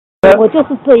我就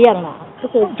是这样啦，这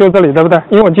个就这里对不对？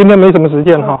因为我今天没什么时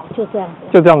间哈。就这样子。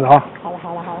就这样子哈。好了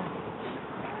好了好了。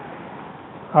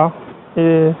好，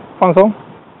你放松。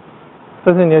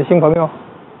这是你的新朋友。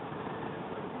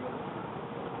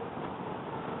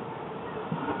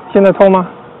现在痛吗？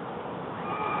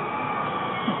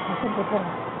好像不痛。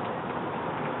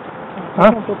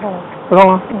啊？不痛。不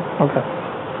痛吗？嗯。OK。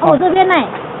我这边呢，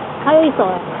还有一手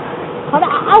哎。好的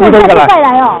啊，我下次再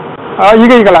来哦。好，一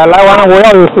个一个来，来完了我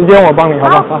要有时间我帮你，好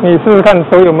不好？你试试看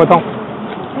手有没有痛。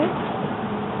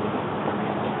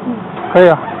可以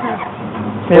啊。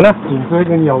你呢？颈椎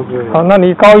跟腰椎。好，那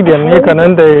你高一点，你可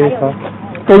能得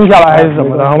蹲下来还是什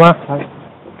么的，好吗？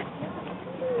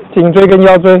颈椎跟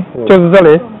腰椎就是这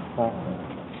里。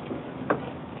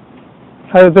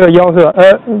还有这个腰是吧？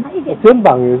肩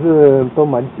膀也是都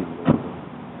蛮紧的。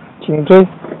颈椎。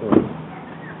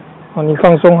好，你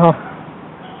放松哈。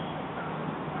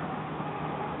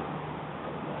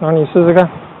然后你试试看。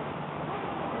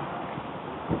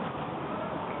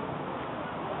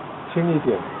轻一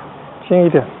点。轻一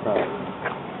点。啊。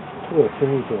对，轻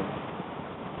一点。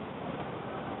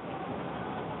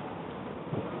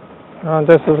然后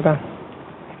再试试看。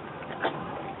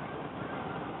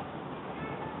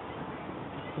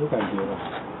有感觉了。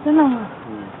真的吗？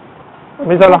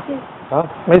没事了。啊？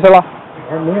没事了。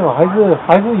没有，还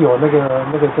是有那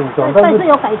个症状，但是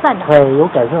有改善的。有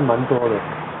改善蛮多的。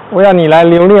我要你来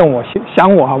留恋我，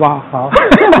想我好不好？好。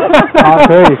好，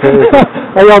可以。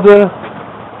那腰椎？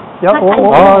对，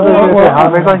好，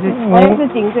没关系。我也是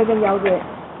颈椎跟腰椎。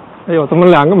哎呦，怎么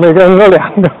两个每个人都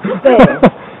两个？对。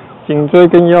颈椎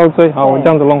跟腰椎，好，我这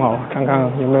样子弄好了，看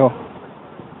看有没有。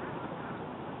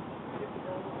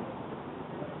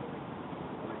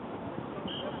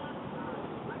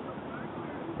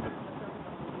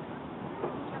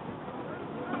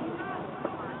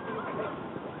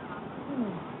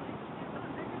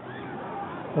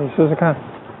你试试看。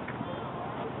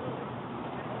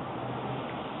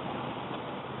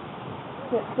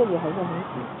这里还是很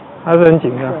紧。还是很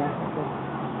紧的。对。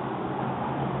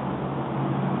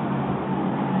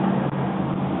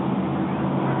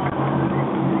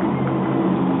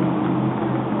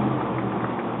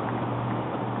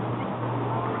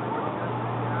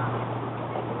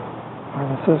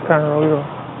你试试看揉一揉。好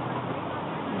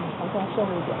像瘦一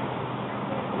点。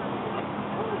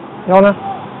腰呢？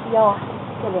腰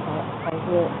这里还是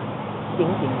紧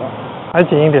紧的。还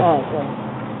紧一点。对。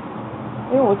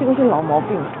因为我这个是老毛病，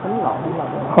很老的。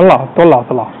很老，多老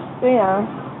是老？对呀。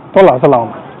多老是老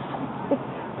嘛？几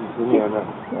十年了。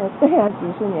对呀，几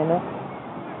十年了。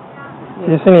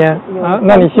几十年啊？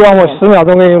那你希望我10秒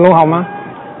钟给你弄好吗？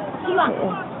希望。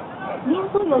您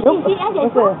说有信心，而且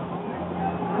是，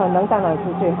可能当然是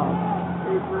最好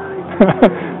的。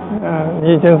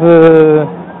你以前是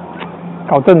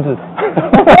搞政治的。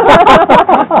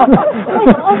为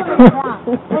什么？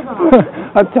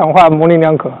他讲话模棱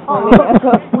两可。我是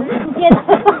直接的。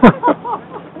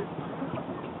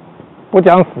不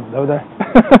讲死，对不对？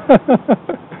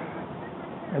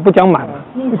不讲满。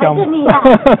你才是你啊！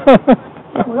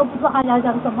我都不知道他要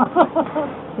讲什么。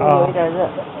有一点热。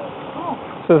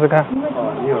试试看。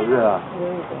你有热啊？有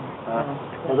一点。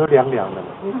我都凉凉的。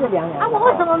你是凉凉。啊，我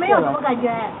为什么没有什么感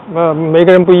觉？每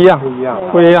个人不一样。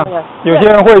不一样。有些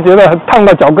人会觉得烫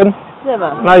到脚跟。是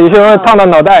吗？那有些人会烫到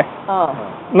脑袋。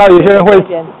那有些人会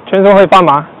全身会发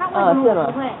麻。是吗？我都没感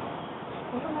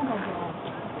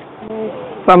觉。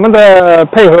咱们的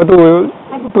配合度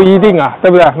不一定啊，对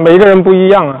不对？每个人不一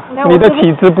样啊，你的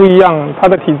体质不一样，他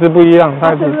的体质不一样，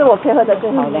是不是我配合的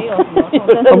最好的？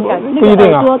不一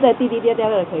定啊。说在滴滴答答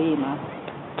的可以吗？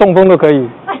中风都可以。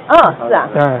是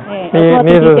啊。你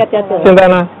是现在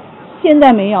呢？现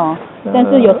在没有，但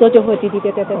是有时候就会滴滴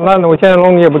答答。那我现在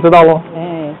弄你也不知道喽。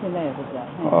现在也不知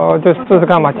道。就试试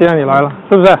看吧，既然你来了，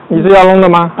是不是？你是要弄的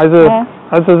吗？还是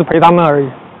只是陪他们而已？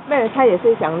没有，他也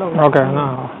是想弄的。OK， 那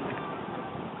好。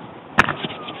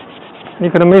你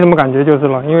可能没什么感觉就是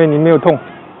了，因为你没有痛。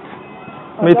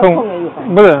没痛。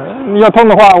不是，你要痛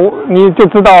的话，你就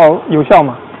知道有效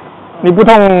嘛。你不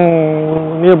痛，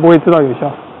你也不会知道有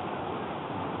效。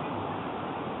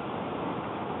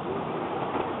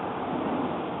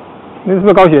你是不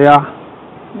是高血压？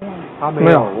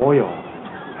没有，我有。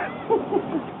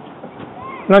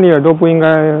那你耳朵不应该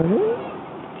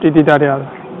滴滴答答的。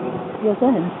有时候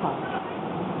很吵。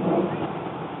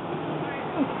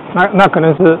那可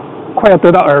能是快要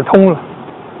得到耳通了。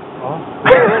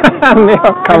没有，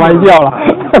开玩笑啦，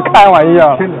开玩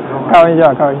笑，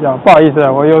不好意思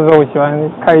啊，我有时候喜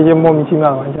欢开一些莫名其妙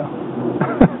的玩笑。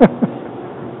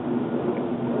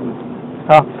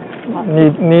好，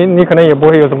你可能也不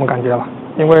会有什么感觉了，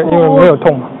因为没有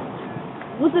痛嘛。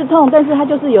不是痛，但是它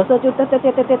就是有时候就哒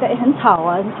很吵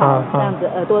啊，很吵这样子，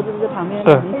耳朵就是旁边是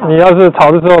很吵。你要是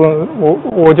吵的时候，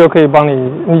我就可以帮你，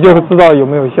你就知道有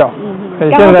没有效。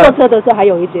刚刚坐车的时候还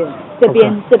有一点，这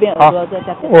边耳朵在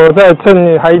我再趁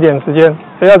你还一点时间，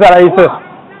谁要再来一次？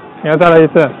你要再来一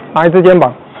次，哪一只肩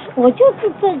膀？我就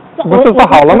是这。不是说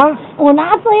好了吗？我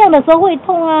拿这样的时候会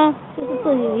痛啊，就是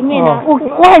这里面啊，我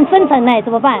很深沉哎，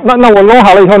怎么办？那我弄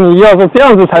好了以后，你要是这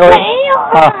样子才会。没有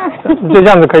啊。就这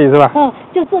样子可以是吧？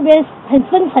就这边很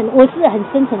深沉，我是很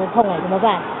深沉的痛哎，怎么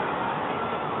办？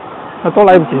那多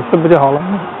来几次不就好了？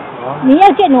你要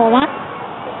见我吗？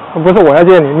不是我要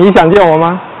见你，你想见我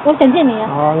吗？我想见你啊。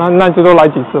好，那就多来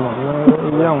几次嘛，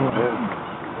那一样嘛。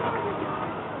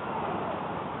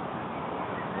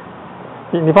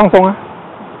你放松啊。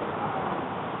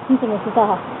你怎么知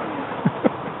道？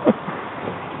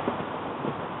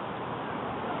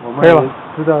我们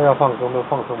知道要放松，都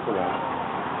放松不来。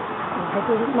还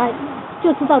是那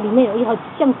就知道里面有一条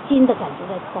像筋的感觉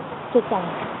在动，就这样。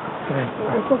对。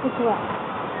我说不出来。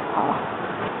好。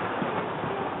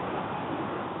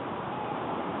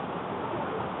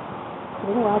可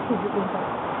能我要自己跟上。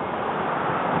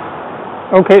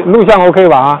OK， 录像 OK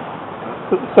吧啊？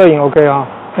摄影 OK 啊？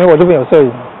因为我这边有摄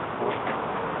影。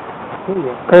可以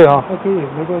啊。可以啊。可以，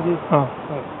没关系。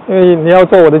因为你要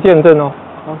做我的见证哦。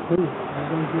好，可以，没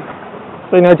关系。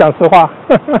所以你要讲实话。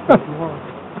讲实话。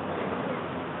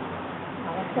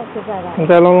好了，下次再来。你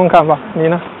再弄弄看吧，你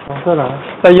呢？再来。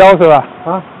在腰是吧？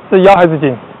啊？是腰还是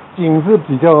颈？颈是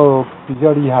比较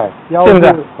厉害，腰现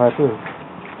在。对。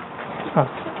啊，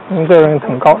你这人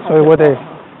很高，所以我得。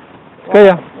可以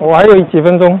啊，我还有几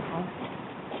分钟。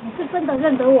你是真的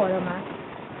认得我了吗？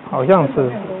好像是，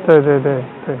对。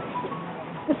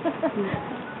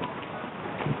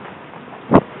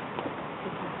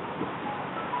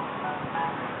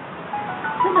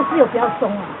真的是有比较松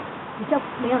啊，比较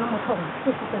没有那么痛，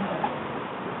这是真的。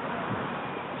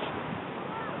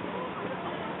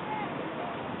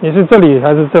你是这里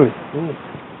还是这里？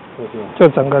就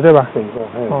整个对吧？整个，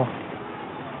哦。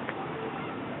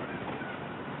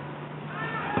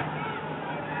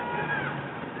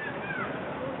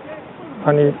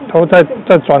把你头再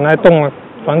转来动啊，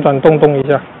转动一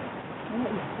下。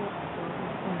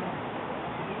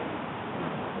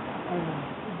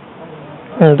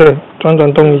对，转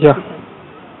动一下。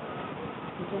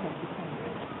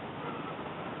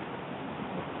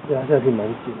压下去蛮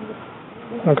紧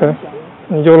的。OK，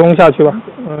 你就弄下去吧。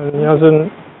你要是。我应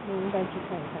该去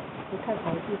看一看，我看好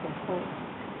像很痛。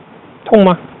痛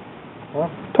吗？啊？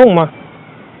痛吗？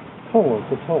痛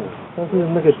不痛，但是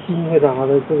那个筋会让它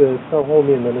的这个到后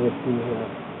面的那个筋会，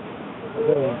好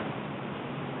像。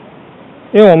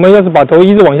因为我们要是把头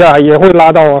一直往下，也会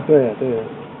拉到啊。对，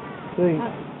所以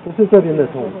不是这边的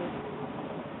痛，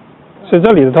是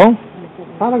这里的痛。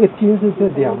它那个筋是这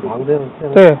两旁这样。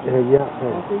对。一样。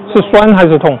是酸还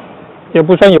是痛？也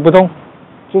不酸也不痛。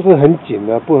就是很紧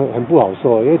的，很不好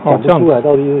受，因为讲不出来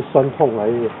到底是酸痛还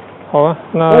是。好啊，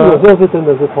那有时候是真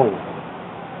的是痛。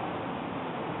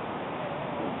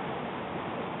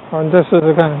好，你再试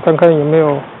试看有没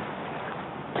有。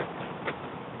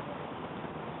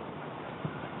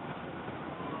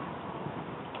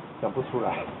讲不出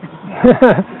来。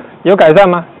有改善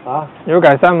吗？啊？有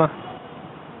改善吗？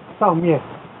上面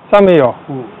有。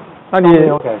那你没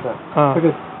有改善。啊。这个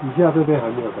底下这边还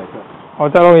没有改善。好，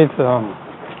再弄一次啊。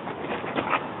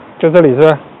就这里是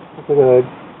吧？这个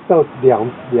到两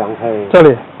台。这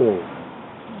里。对。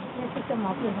这个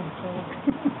毛病很多。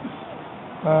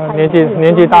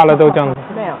年纪大了都这样子。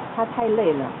没有，他太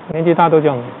累了。年纪大都这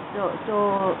样子。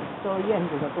做院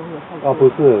子的工作太多。不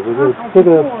是，这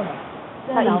个。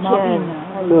他老毛病了。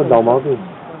这个老毛病。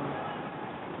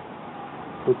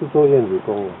不是做院子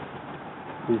工了，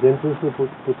以前姿势不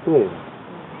对。姿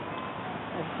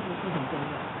势很重要，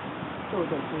坐着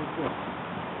姿势。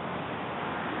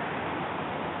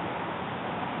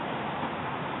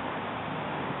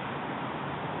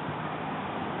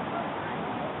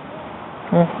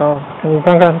好，你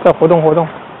看看，再活动，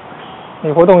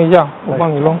你活动一下，我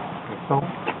帮你弄。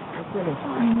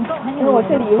因为我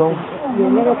这里有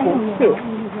那个骨刺。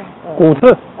骨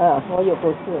刺？我有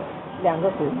骨刺，2个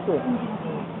骨刺。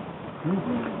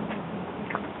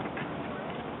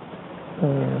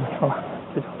好了，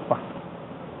就这样吧。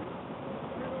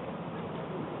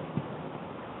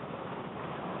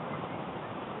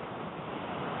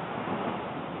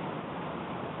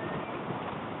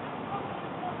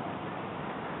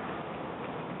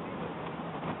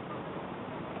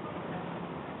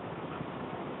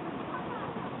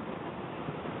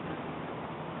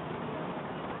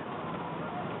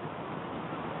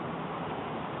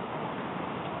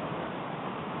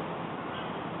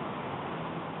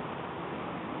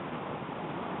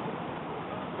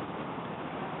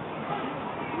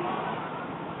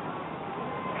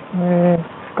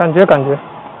感觉。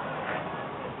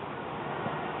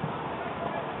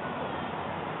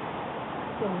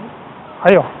还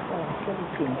有。这里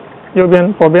紧。右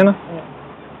边、左边呢？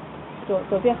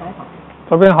左边还好。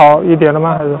左边好一点了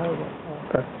吗？还是？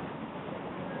对。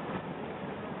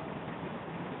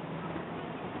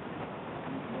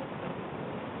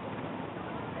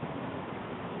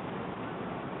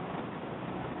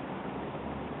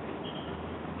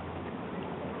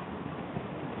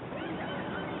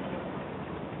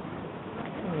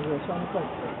有酸痛。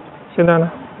现在呢？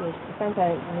刚才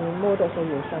你摸的时候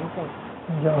有酸痛。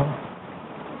有。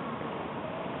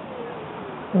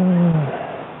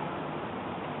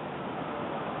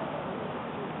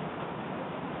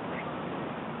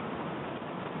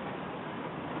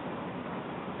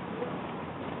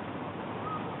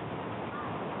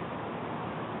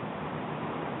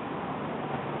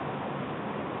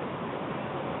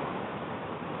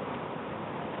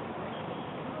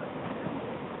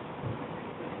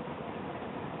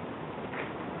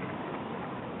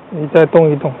你再动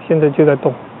一动，现在就在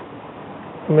动，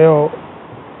没有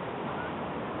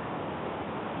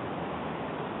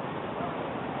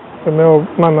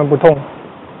慢慢不痛？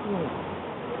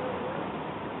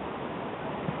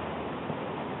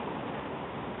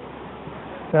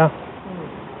怎样？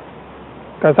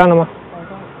改善了吗？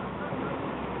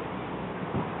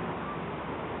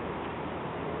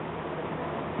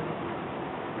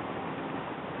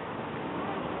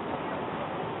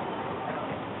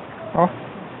好，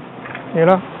你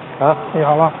呢？啊，你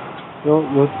好了？有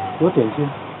减轻。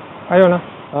还有呢？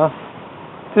啊，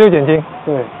只有减轻。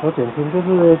对，有减轻，就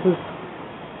是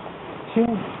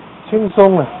轻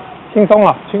松了。轻松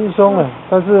了。轻松了，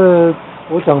但是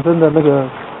我讲真的，那个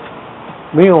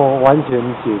没有完全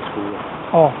解除了。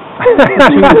哦。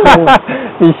轻松了。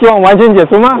你希望完全解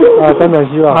除吗？啊，当然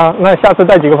希望。啊，那下次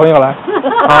带几个朋友来。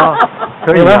啊，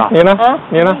可以啊。你呢？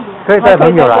你呢？可以带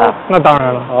朋友来。那当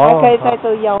然了。还可以再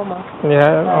周腰吗？你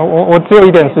还我只有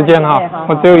一点时间哈，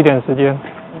我只有一点时间。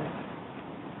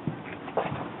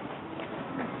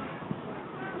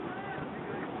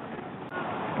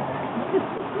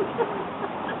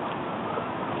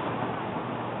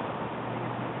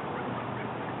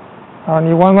啊，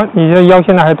你弯弯，你的腰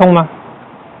现在还痛吗？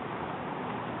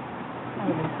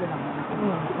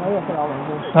我也是老纹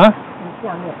路。啊？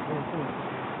下面，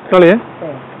这里？对。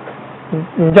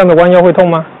你这样子弯腰会痛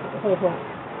吗？会痛。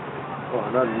哇，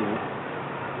那你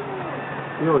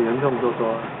比我严重多多。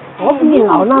我比你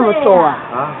老那么多啊！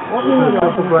啊？我比你老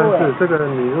不关是这个，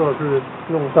你如果是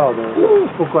用到的，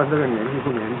不关这个年纪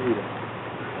不年纪的。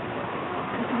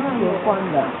有关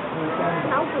的，有关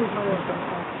的。老骨头有关。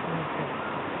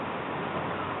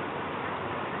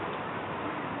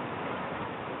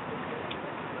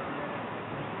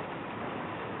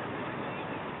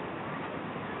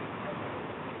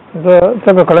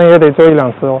这个可能也得做1、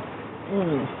2次哦。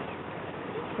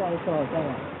下一次我再来。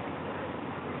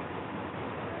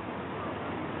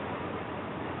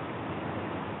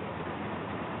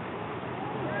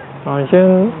啊，你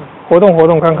先活动活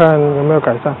动看看有没有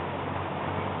改善。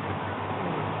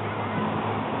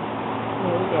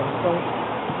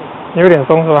有点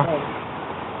松是吧？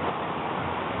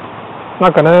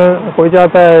那可能回家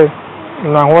再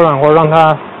暖和暖和，让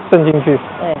它渗进去。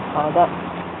对，好的。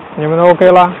你们都 OK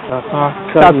啦？啊，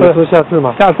下次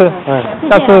嘛。下次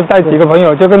带几个朋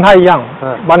友，就跟他一样，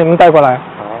把你们带过来。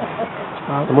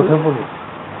好。啊，怎么称呼你？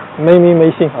没名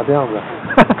没姓。啊，这样子。